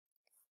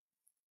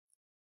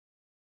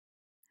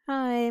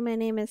Hi, my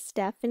name is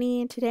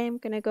Stephanie, and today I'm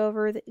going to go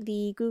over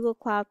the Google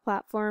Cloud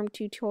Platform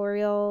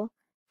tutorial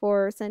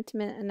for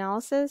sentiment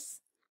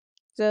analysis.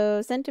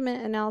 So,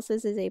 sentiment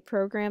analysis is a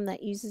program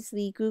that uses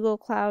the Google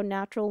Cloud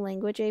Natural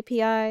Language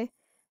API.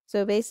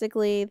 So,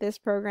 basically, this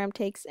program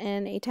takes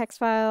in a text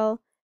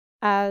file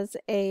as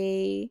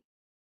a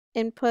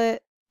input,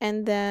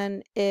 and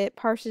then it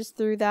parses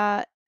through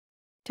that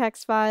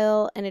text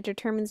file and it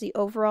determines the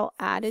overall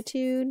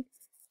attitude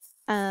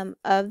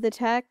of the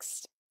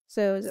text.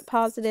 So is it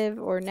positive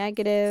or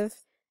negative?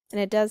 And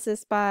it does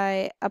this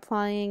by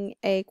applying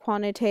a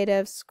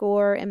quantitative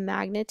score and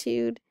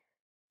magnitude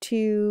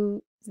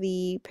to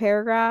the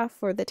paragraph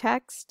or the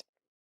text.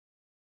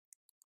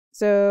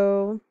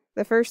 So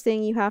the first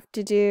thing you have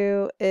to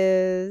do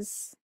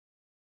is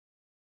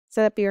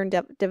set up your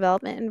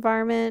development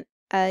environment.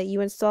 You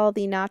install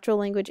the Natural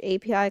Language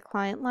API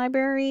client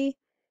library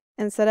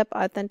and set up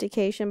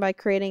authentication by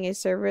creating a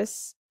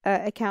service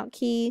account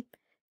key.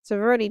 So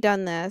I've already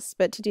done this,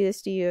 but to do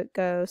this, you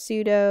go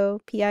sudo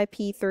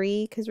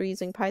pip3 because we're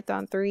using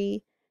Python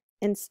 3,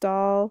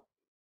 install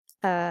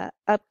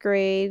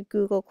upgrade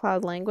Google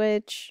Cloud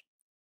Language,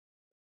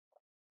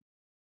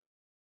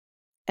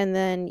 and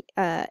then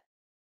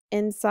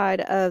inside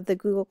of the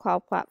Google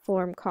Cloud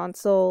Platform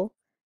console,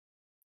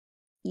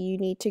 you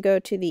need to go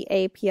to the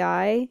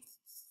API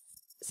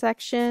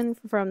section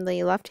from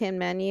the left-hand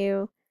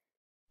menu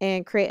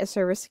and create a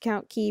service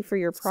account key for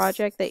your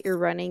project that you're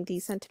running the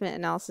sentiment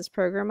analysis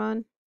program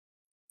on.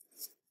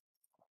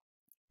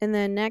 And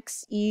then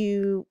next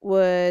you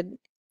would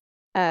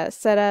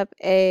set up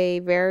a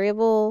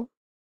variable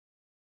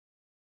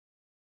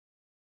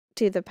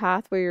to the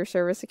path where your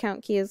service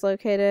account key is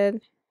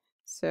located.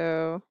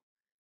 So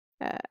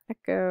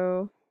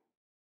echo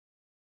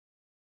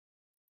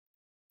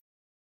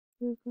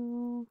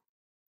Google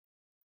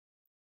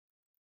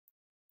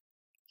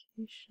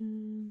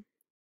application.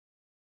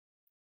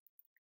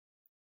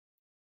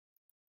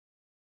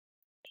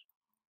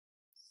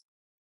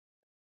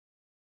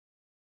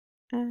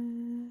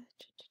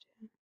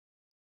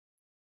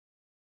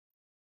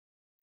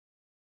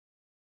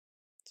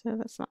 So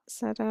that's not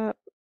set up.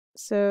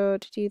 So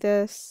to do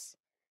this,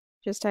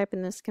 just type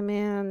in this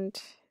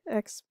command,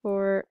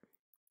 export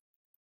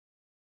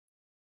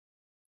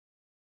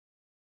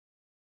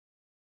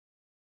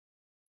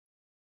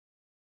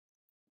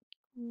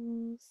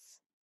equals.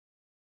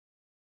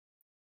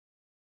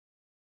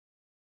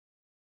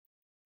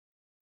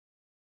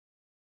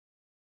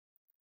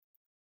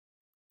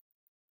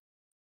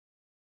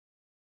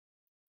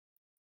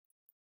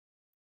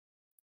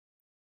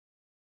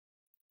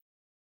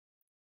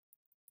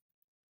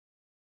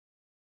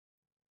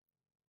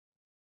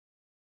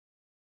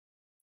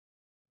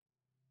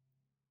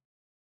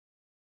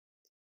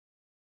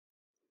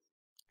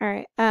 All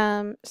right.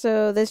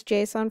 So this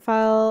JSON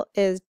file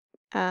is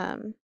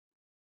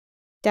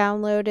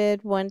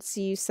downloaded once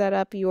you set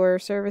up your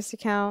service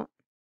account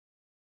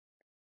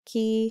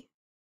key.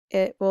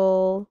 It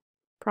will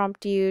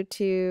prompt you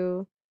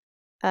to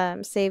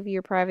save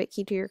your private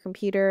key to your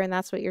computer, and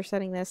that's what you're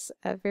setting this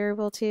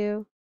variable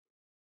to.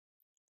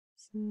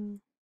 So,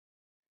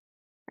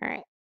 all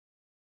right.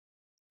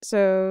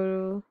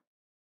 So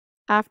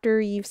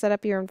after you've set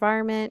up your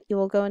environment, you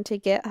will go into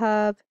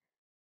GitHub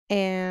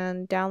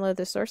and download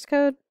the source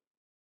code.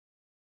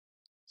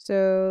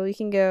 So you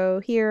can go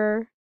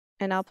here,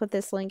 and I'll put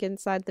this link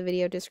inside the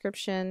video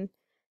description.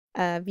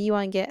 View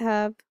on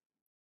GitHub.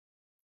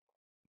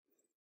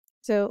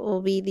 So it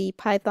will be the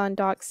Python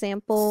doc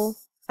sample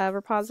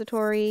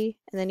repository,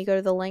 and then you go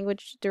to the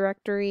language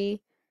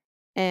directory,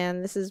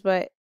 and this is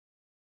what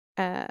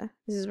this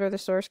is where the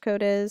source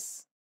code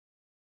is.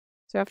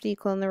 So after you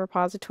clone the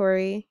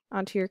repository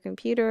onto your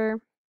computer,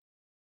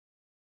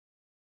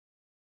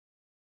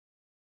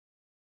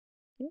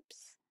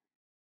 oops.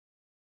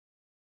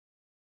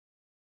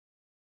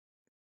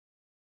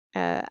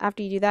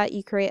 After you do that,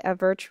 you create a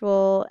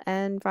virtual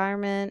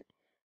environment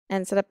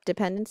and set up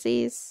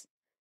dependencies.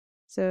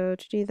 So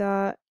to do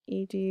that,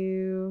 you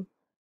do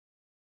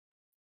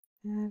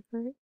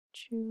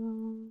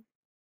virtual.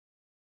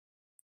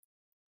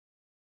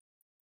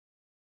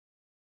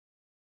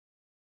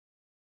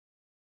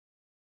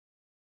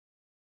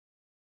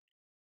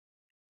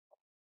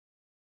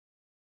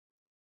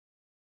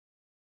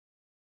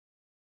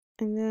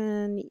 And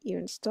then you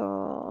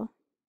install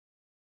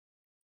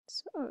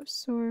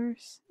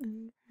source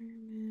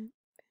environment.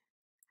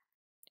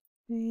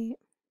 Wait.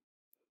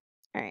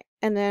 All right.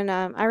 And then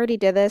I already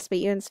did this, but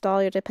you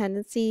install your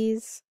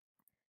dependencies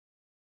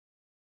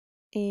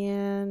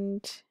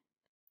and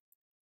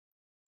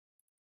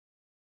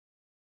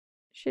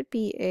should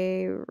be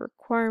a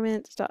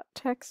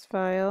requirements.txt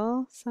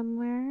file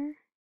somewhere.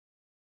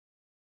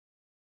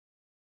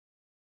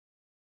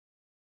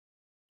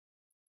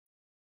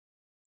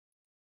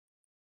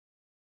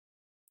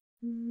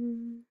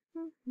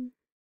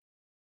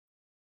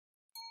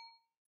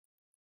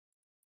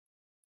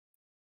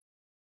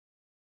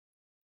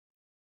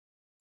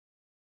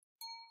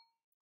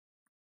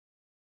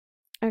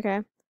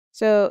 Okay.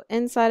 So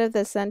inside of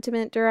the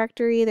sentiment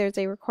directory, there's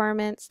a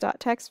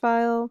requirements.txt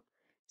file.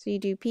 So you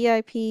do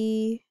pip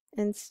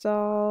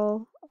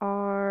install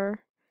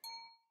r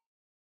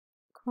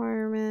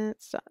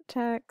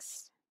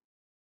requirements.txt,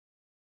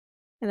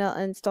 and it'll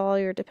install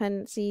your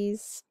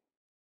dependencies.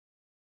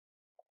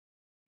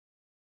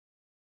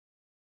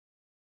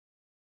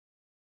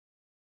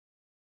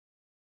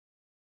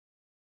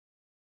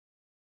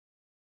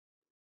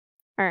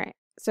 All right,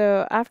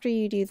 so after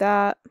you do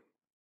that,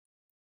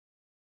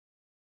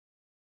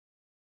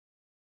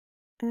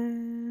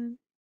 and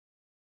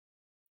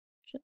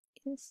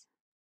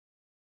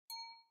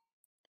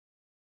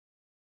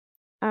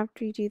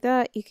after you do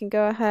that, you can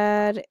go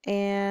ahead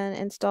and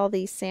install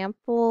these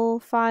sample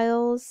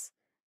files.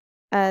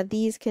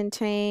 These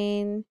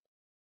contain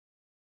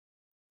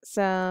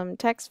some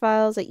text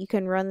files that you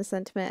can run the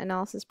sentiment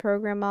analysis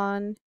program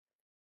on.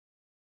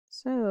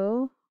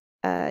 So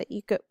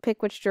you could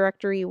pick which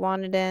directory you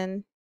want it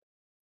in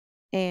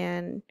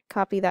and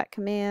copy that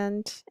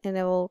command, and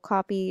it will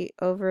copy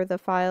over the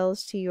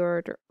files to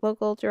your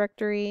local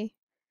directory.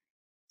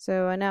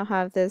 So I now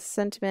have this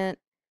sentiment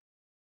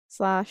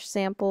slash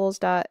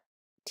samples.tgz.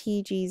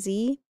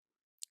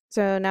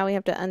 So now we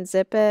have to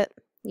unzip it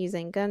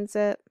using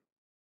gunzip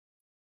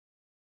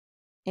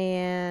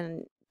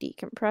and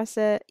decompress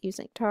it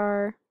using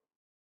tar.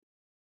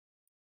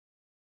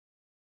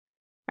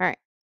 All right,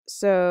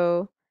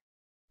 so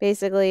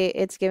basically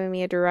it's giving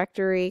me a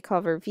directory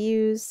called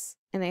reviews,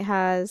 and it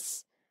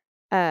has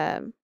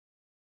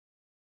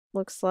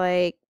looks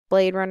like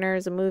Blade Runner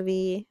is a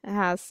movie. It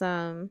has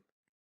some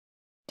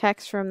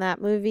text from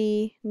that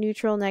movie,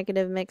 neutral,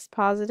 negative, mixed,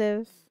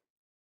 positive.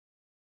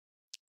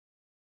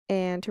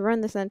 And to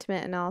run the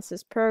sentiment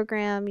analysis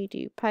program, you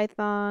do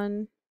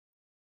Python,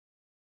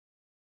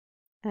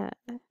 I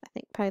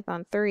think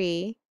Python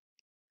 3,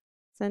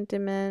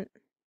 sentiment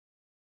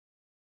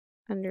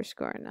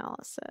underscore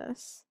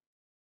analysis.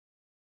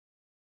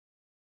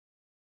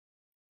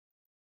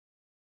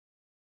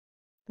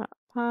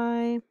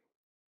 .py,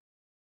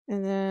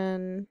 and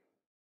then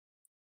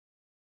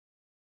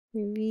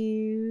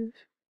review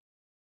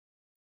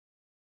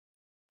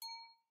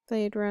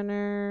Blade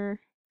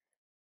Runner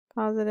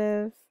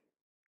positive.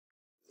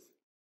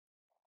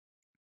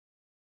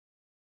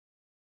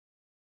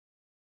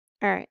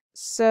 All right,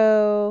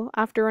 so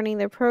after running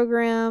the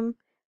program,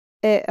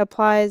 it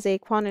applies a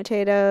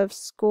quantitative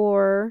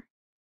score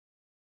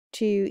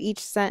to each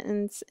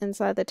sentence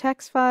inside the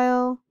text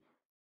file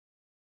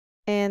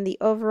and the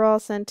overall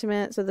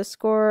sentiment. So the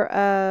score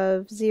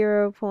of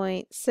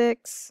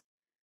 0.6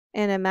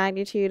 and a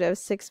magnitude of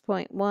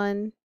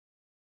 6.1.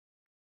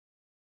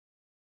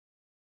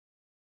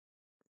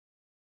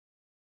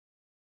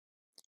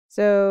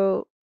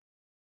 So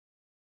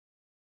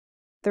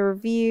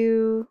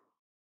the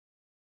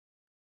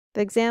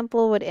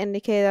example would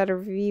indicate that a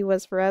review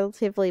was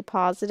relatively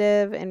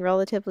positive and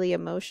relatively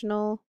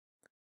emotional.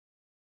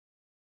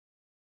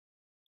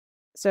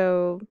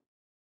 So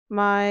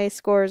my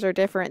scores are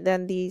different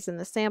than these in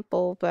the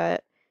sample,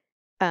 but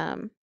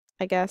I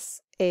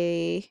guess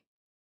a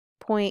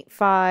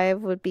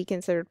 0.5 would be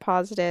considered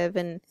positive,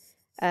 and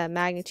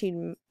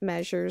magnitude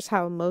measures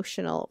how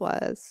emotional it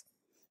was.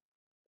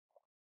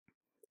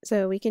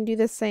 So we can do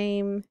the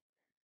same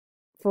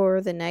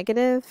for the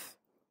negative.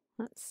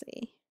 Let's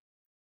see.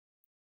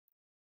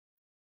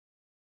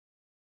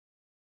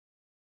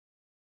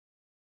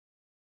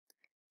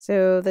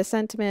 So the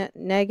sentiment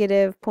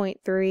negative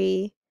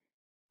 0.3,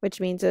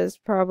 which means it's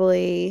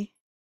probably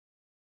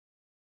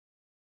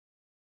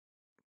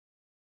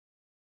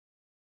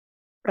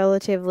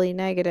relatively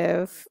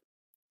negative,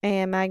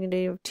 and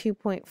magnitude of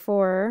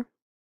 2.4,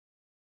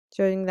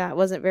 showing that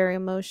wasn't very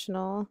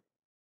emotional.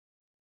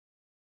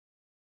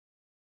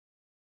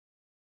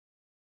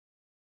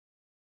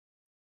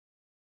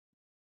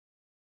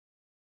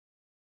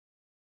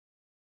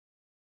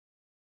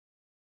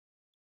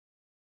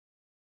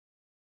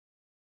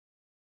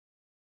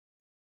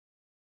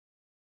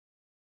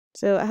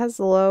 So it has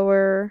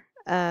lower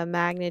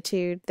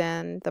magnitude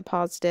than the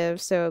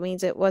positive, so it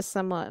means it was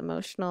somewhat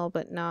emotional,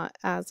 but not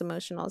as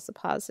emotional as the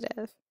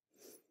positive.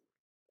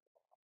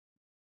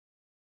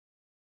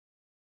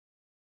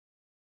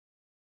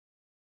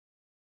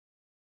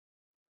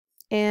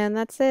 And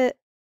that's it.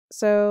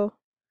 So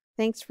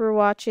thanks for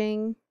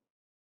watching.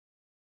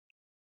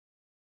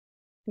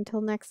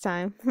 Until next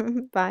time.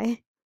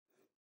 Bye.